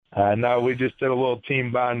No, we just did a little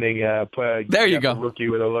team bonding. There you go. Rookie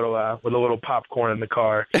with a little popcorn in the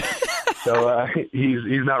car. So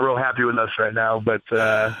he's not real happy with us right now, but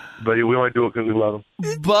we only do it because we love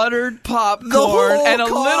him. Buttered popcorn and a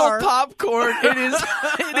little popcorn.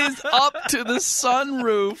 It is up to the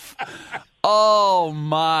sunroof. Oh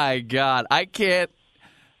my God! I can't.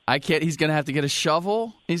 He's going to have to get a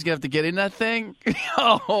shovel. He's going to have to get in that thing.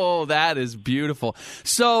 Oh, that is beautiful.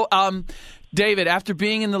 So, David, after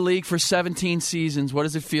being in the league for 17 seasons, what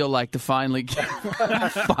does it feel like to finally make the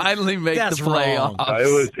playoffs?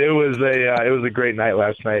 It was a great night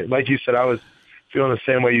last night. Like you said, I was feeling the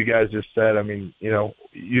same way you guys just said. I mean,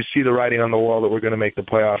 you see the writing on the wall that we're going to make the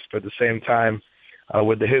playoffs, but at the same time,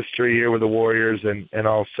 with the history here with the Warriors and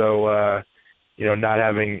also not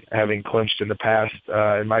having clinched in the past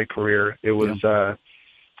in my career, it was one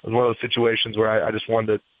of those situations where I just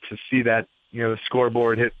wanted to see that. The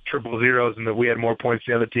scoreboard hit triple zeros and that we had more points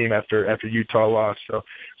than the other team after Utah lost. So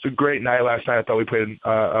it's a great night last night. I thought we played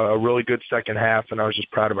a really good second half, and I was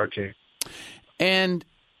just proud of our team. And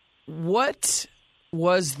what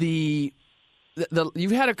was you've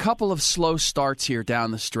had a couple of slow starts here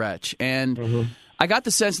down the stretch, and I got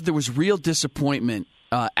the sense that there was real disappointment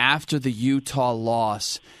after the Utah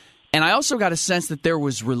loss. And I also got a sense that there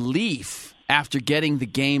was relief after getting the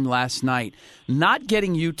game last night. Not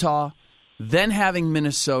getting Utah, then having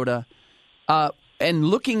Minnesota, and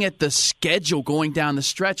looking at the schedule going down the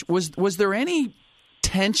stretch, was there any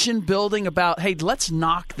tension building about, hey, let's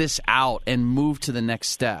knock this out and move to the next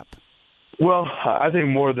step? Well, I think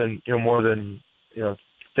more than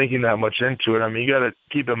thinking that much into it. I mean, you got to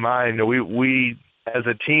keep in mind we as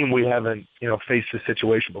a team we haven't faced this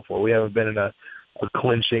situation before. We haven't been in a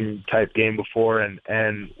clinching type game before, and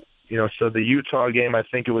so the Utah game, I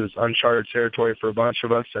think it was uncharted territory for a bunch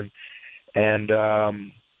of us, and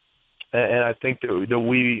I think that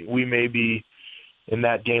we may be in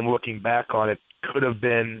that game, looking back on it, could have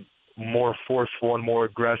been more forceful and more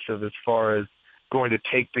aggressive as far as going to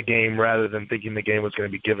take the game rather than thinking the game was going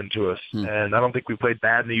to be given to us. And I don't think we played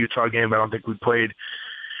bad in the Utah game, but I don't think we played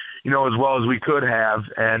as well as we could have.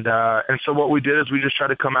 And so what we did is we just tried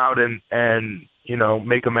to come out and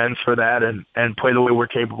make amends for that and play the way we're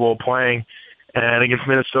capable of playing. And against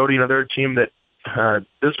Minnesota, they're a team that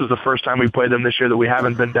this was the first time we played them this year that we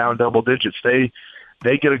haven't been down double digits. They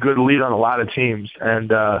get a good lead on a lot of teams,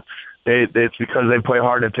 and it's because they play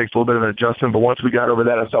hard and it takes a little bit of an adjustment. But once we got over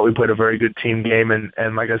that, I thought we played a very good team game,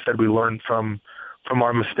 and like I said, we learned from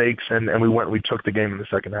our mistakes, and we took the game in the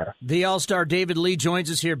second half. The All-Star David Lee joins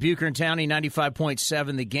us here, Bucher and Towney,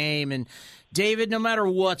 95.7 The Game. And David, no matter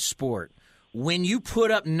what sport, when you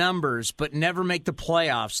put up numbers but never make the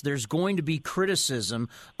playoffs, there's going to be criticism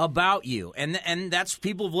about you. And that's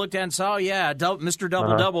people have looked at and said, oh, yeah, Mr.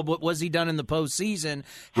 Double-Double, but was he done in the postseason?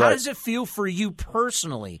 How does it feel for you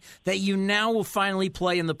personally that you now will finally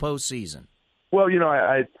play in the postseason? Well,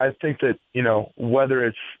 I think that,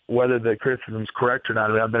 whether the criticism is correct or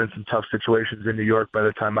not, I mean, I've been in some tough situations in New York by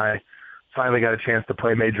the time I finally got a chance to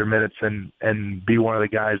play major minutes and be one of the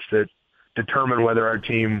guys that determine whether our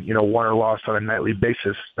team, won or lost on a nightly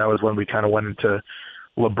basis. That was when we kind of went into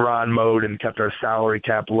LeBron mode and kept our salary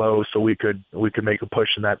cap low so we could make a push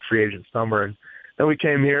in that free agent summer. And then we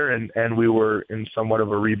came here and we were in somewhat of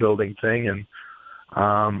a rebuilding thing. And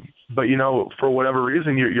but for whatever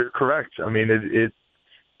reason, you're correct. I mean,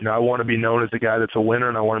 I want to be known as a guy that's a winner,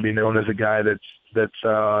 and I want to be known as a guy that's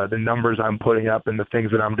the numbers I'm putting up and the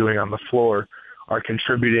things that I'm doing on the floor are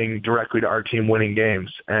contributing directly to our team winning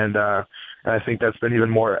games. And I think that's been even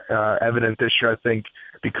more evident this year. I think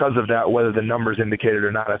because of that, whether the numbers indicate it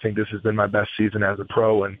or not, I think this has been my best season as a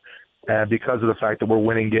pro. And because of the fact that we're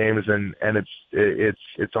winning games and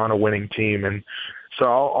it's on a winning team. And so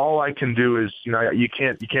all I can do is, you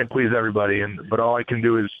can't please everybody, but all I can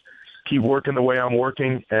do is keep working the way I'm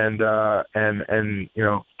working and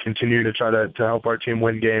continue to try to help our team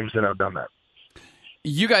win games, and I've done that.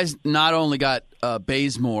 You guys not only got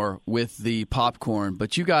Bazemore with the popcorn,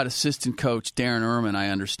 but you got assistant coach Darren Erman, I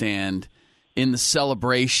understand, in the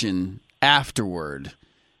celebration afterward.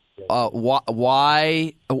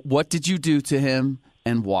 Why? What did you do to him,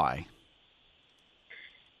 and why?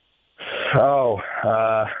 It's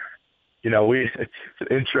an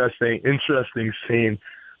interesting scene.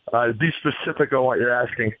 Be specific on what you're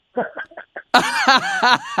asking.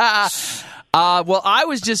 Well, I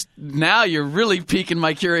was just, now you're really piquing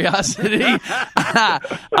my curiosity.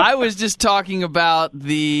 I was just talking about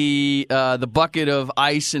the bucket of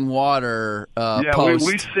ice and water post.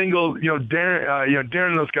 We singled, Darren, Darren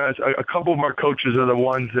and those guys, a couple of our coaches are the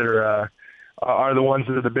ones that are are the ones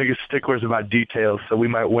that are the biggest sticklers about details. So we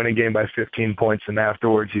might win a game by 15 points, and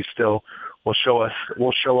afterwards he still will show us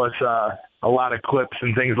a lot of clips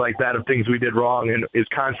and things like that of things we did wrong, and is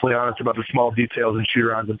constantly honest about the small details and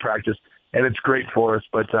shoot-arounds in practice. And it's great for us.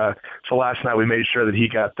 But so last night we made sure that he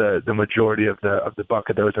got the majority of the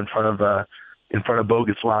bucket that was in front of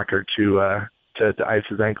Bogut's locker to ice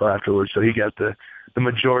his ankle afterwards. So he got the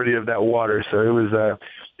majority of that water. So it was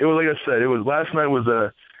like I said, last night was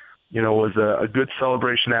a good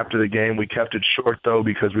celebration after the game. We kept it short though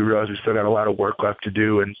because we realized we still got a lot of work left to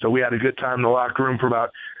do, and so we had a good time in the locker room for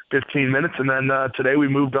about 15 minutes, and then today we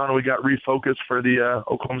moved on and we got refocused for the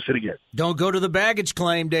Oklahoma City game. Don't go to the baggage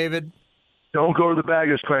claim, David. Don't go to the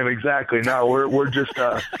baggage claim. Exactly. No, we're just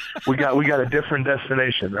we got a different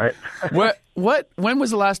destination, right? When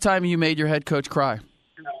was the last time you made your head coach cry?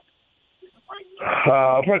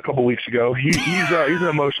 Probably a couple weeks ago. He's an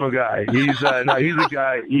emotional guy. He's a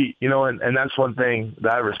guy. And that's one thing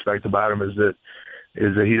that I respect about him is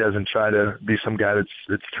that he doesn't try to be some guy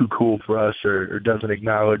that's too cool for us or doesn't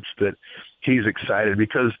acknowledge that he's excited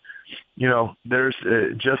because. There's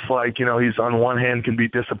just like, he's on one hand can be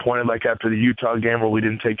disappointed like after the Utah game where we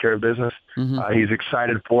didn't take care of business. Mm-hmm. He's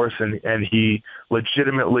excited for us and he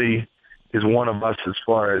legitimately is one of us as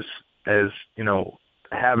far as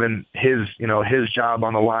having his job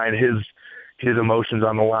on the line, his emotions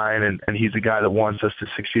on the line, and he's a guy that wants us to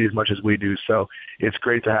succeed as much as we do. So it's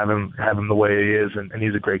great to have him the way he is, and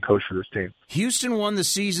he's a great coach for this team. Houston won the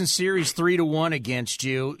season series 3-1 against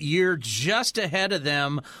you. You're just ahead of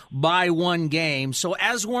them by one game. So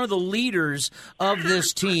as one of the leaders of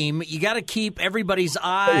this team, you got to keep everybody's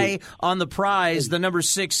eye on the prize, the number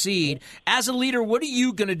 6 seed. As a leader, what are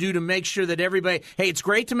you going to do to make sure that everybody, hey, it's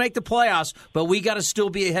great to make the playoffs, but we got to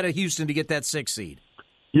still be ahead of Houston to get that 6 seed?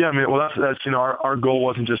 Yeah, I mean, well, that's our goal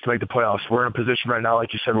wasn't just to make the playoffs. We're in a position right now,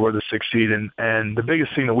 like you said, we're the 6th seed, and the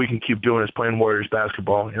biggest thing that we can keep doing is playing Warriors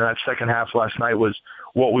basketball. That second half last night was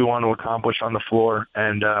what we want to accomplish on the floor,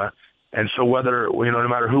 and so whether no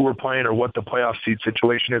matter who we're playing or what the playoff seed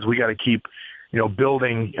situation is, we got to keep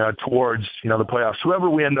building towards the playoffs. Whoever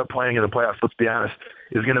we end up playing in the playoffs, let's be honest,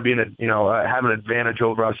 is going to be have an advantage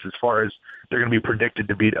over us as far as they're going to be predicted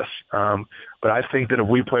to beat us. But I think that if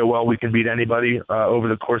we play well, we can beat anybody over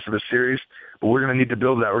the course of a series. But we're going to need to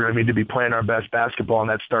build that. We're going to need to be playing our best basketball, and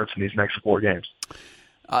that starts in these next 4 games.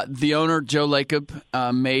 The owner, Joe Lacob,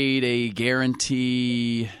 made a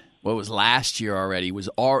guarantee. What was last year already?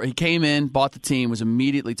 He came in, bought the team, was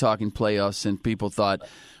immediately talking playoffs, and people thought,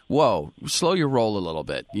 whoa, slow your roll a little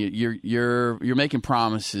bit. You're making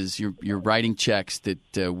promises. You're writing checks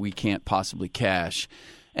that we can't possibly cash.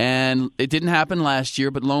 And it didn't happen last year,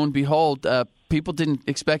 but lo and behold, people didn't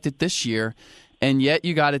expect it this year, and yet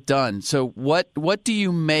you got it done. So what do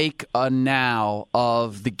you make now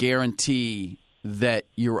of the guarantee that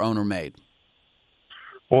your owner made?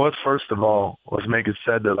 Well, let's make it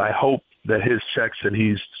said that I hope that his checks that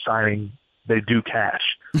he's signing, they do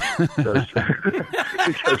cash.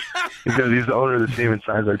 because he's the owner of the team and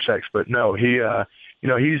signs our checks. But no, he's a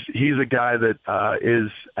guy that is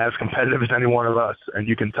as competitive as any one of us, and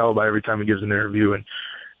you can tell by every time he gives an interview,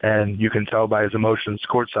 and you can tell by his emotions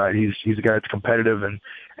courtside. He's a guy that's competitive, and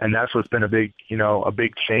that's what's been a big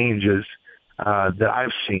change is that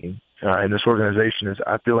I've seen in this organization is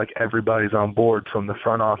I feel like everybody's on board from the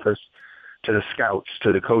front office to the scouts,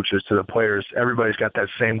 to the coaches, to the players. Everybody's got that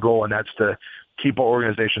same goal, and that's to keep our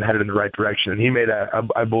organization headed in the right direction. And he made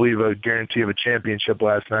I believe, a guarantee of a championship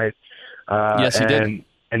last night. Yes, he did.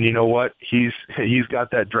 And you know what? He's got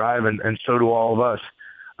that drive, and so do all of us.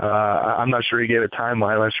 I'm not sure he gave a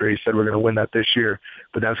timeline. I'm not sure he said we're going to win that this year,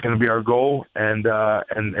 but that's going to be our goal, and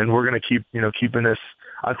we're going to keep keeping this.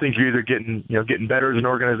 I think you're either getting better as an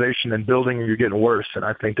organization and building, or you're getting worse. And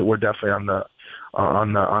I think that we're definitely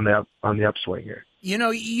on the upswing here.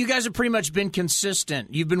 You guys have pretty much been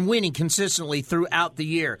consistent. You've been winning consistently throughout the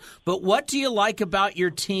year. But what do you like about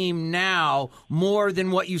your team now more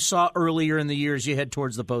than what you saw earlier in the year as you head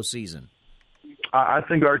towards the postseason? I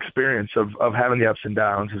think our experience of having the ups and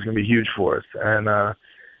downs is going to be huge for us. And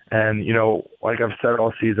like I've said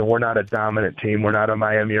all season, we're not a dominant team. We're not a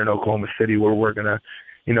Miami or an Oklahoma City where we're going to,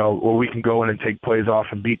 where we can go in and take plays off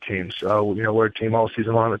and beat teams. So, we're a team all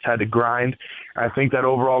season long that's had to grind. I think that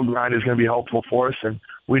overall grind is going to be helpful for us, and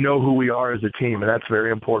we know who we are as a team, and that's very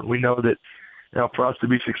important. We know that, for us to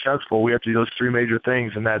be successful, we have to do those 3 major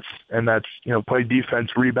things, and that's play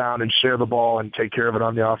defense, rebound, and share the ball and take care of it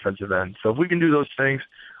on the offensive end. So if we can do those things,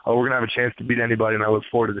 we're going to have a chance to beat anybody, and I look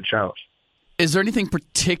forward to the challenge. Is there anything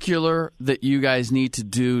particular that you guys need to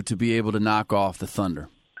do to be able to knock off the Thunder?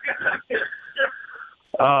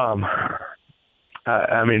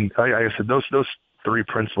 I mean, like I said, those three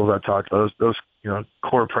principles I talked about, those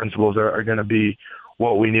core principles are going to be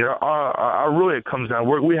what we need. Our really, it comes down.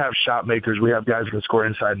 We have shot makers. We have guys who can score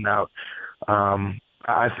inside and out.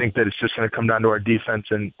 I think that it's just going to come down to our defense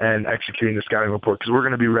and executing the scouting report, because we're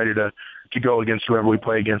going to be ready to go against whoever we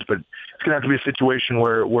play against. But it's going to have to be a situation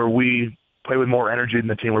where we play with more energy than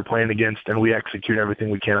the team we're playing against, and we execute everything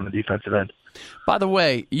we can on the defensive end. By the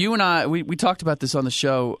way, you and I, we talked about this on the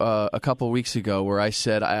show a couple of weeks ago, where I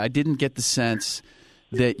said I didn't get the sense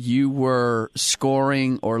that you were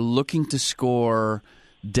scoring or looking to score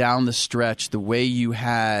down the stretch the way you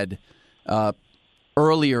had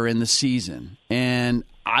earlier in the season. And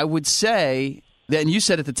I would say, and you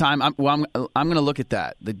said at the time, I'm going to look at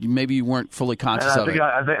that maybe you weren't fully conscious of it.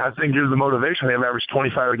 I think you're the motivation. They've averaged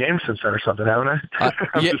 25 games since then or something, haven't I?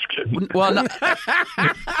 I'm just kidding. Well, no,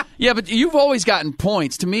 yeah, but you've always gotten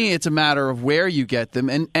points. To me, it's a matter of where you get them.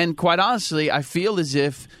 And quite honestly, I feel as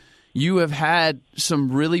if you have had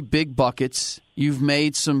some really big buckets. You've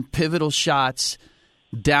made some pivotal shots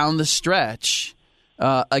down the stretch.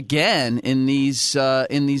 Again in these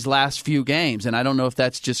last few games, and I don't know if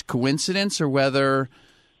that's just coincidence or whether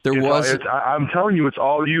there was. I'm telling you, it's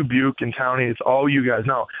all you, Buke and Townie. It's all you guys.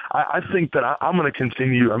 No, I think that I'm going to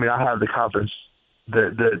continue. I mean, I have the confidence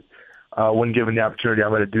that when given the opportunity, I'm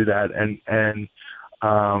going to do that. And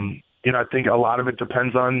I think a lot of it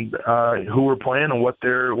depends on who we're playing and what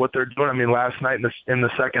they're doing. I mean, last night in the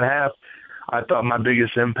second half, I thought my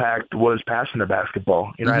biggest impact was passing the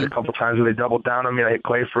basketball. I had a couple times where they doubled down on me. I hit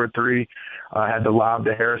Clay for a three. I had the lob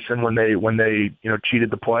to Harrison when they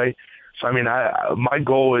cheated the play. So I mean, my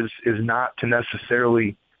goal is not to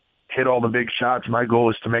necessarily hit all the big shots. My goal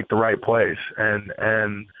is to make the right plays, and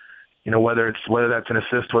whether that's an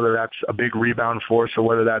assist, whether that's a big rebound for us, or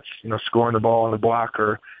whether that's scoring the ball on the block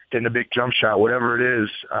or getting a big jump shot, whatever it is.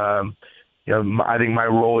 I think my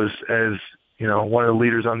role as one of the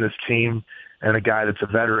leaders on this team and a guy that's a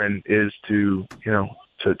veteran is to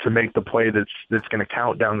make the play that's going to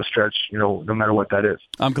count down the stretch, no matter what that is.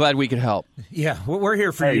 I'm glad we could help. Yeah, we're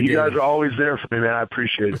here for you, you guys are always there for me, man. I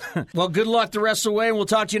appreciate it. Well, good luck the rest of the way, and we'll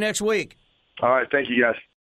talk to you next week. All right. Thank you, guys.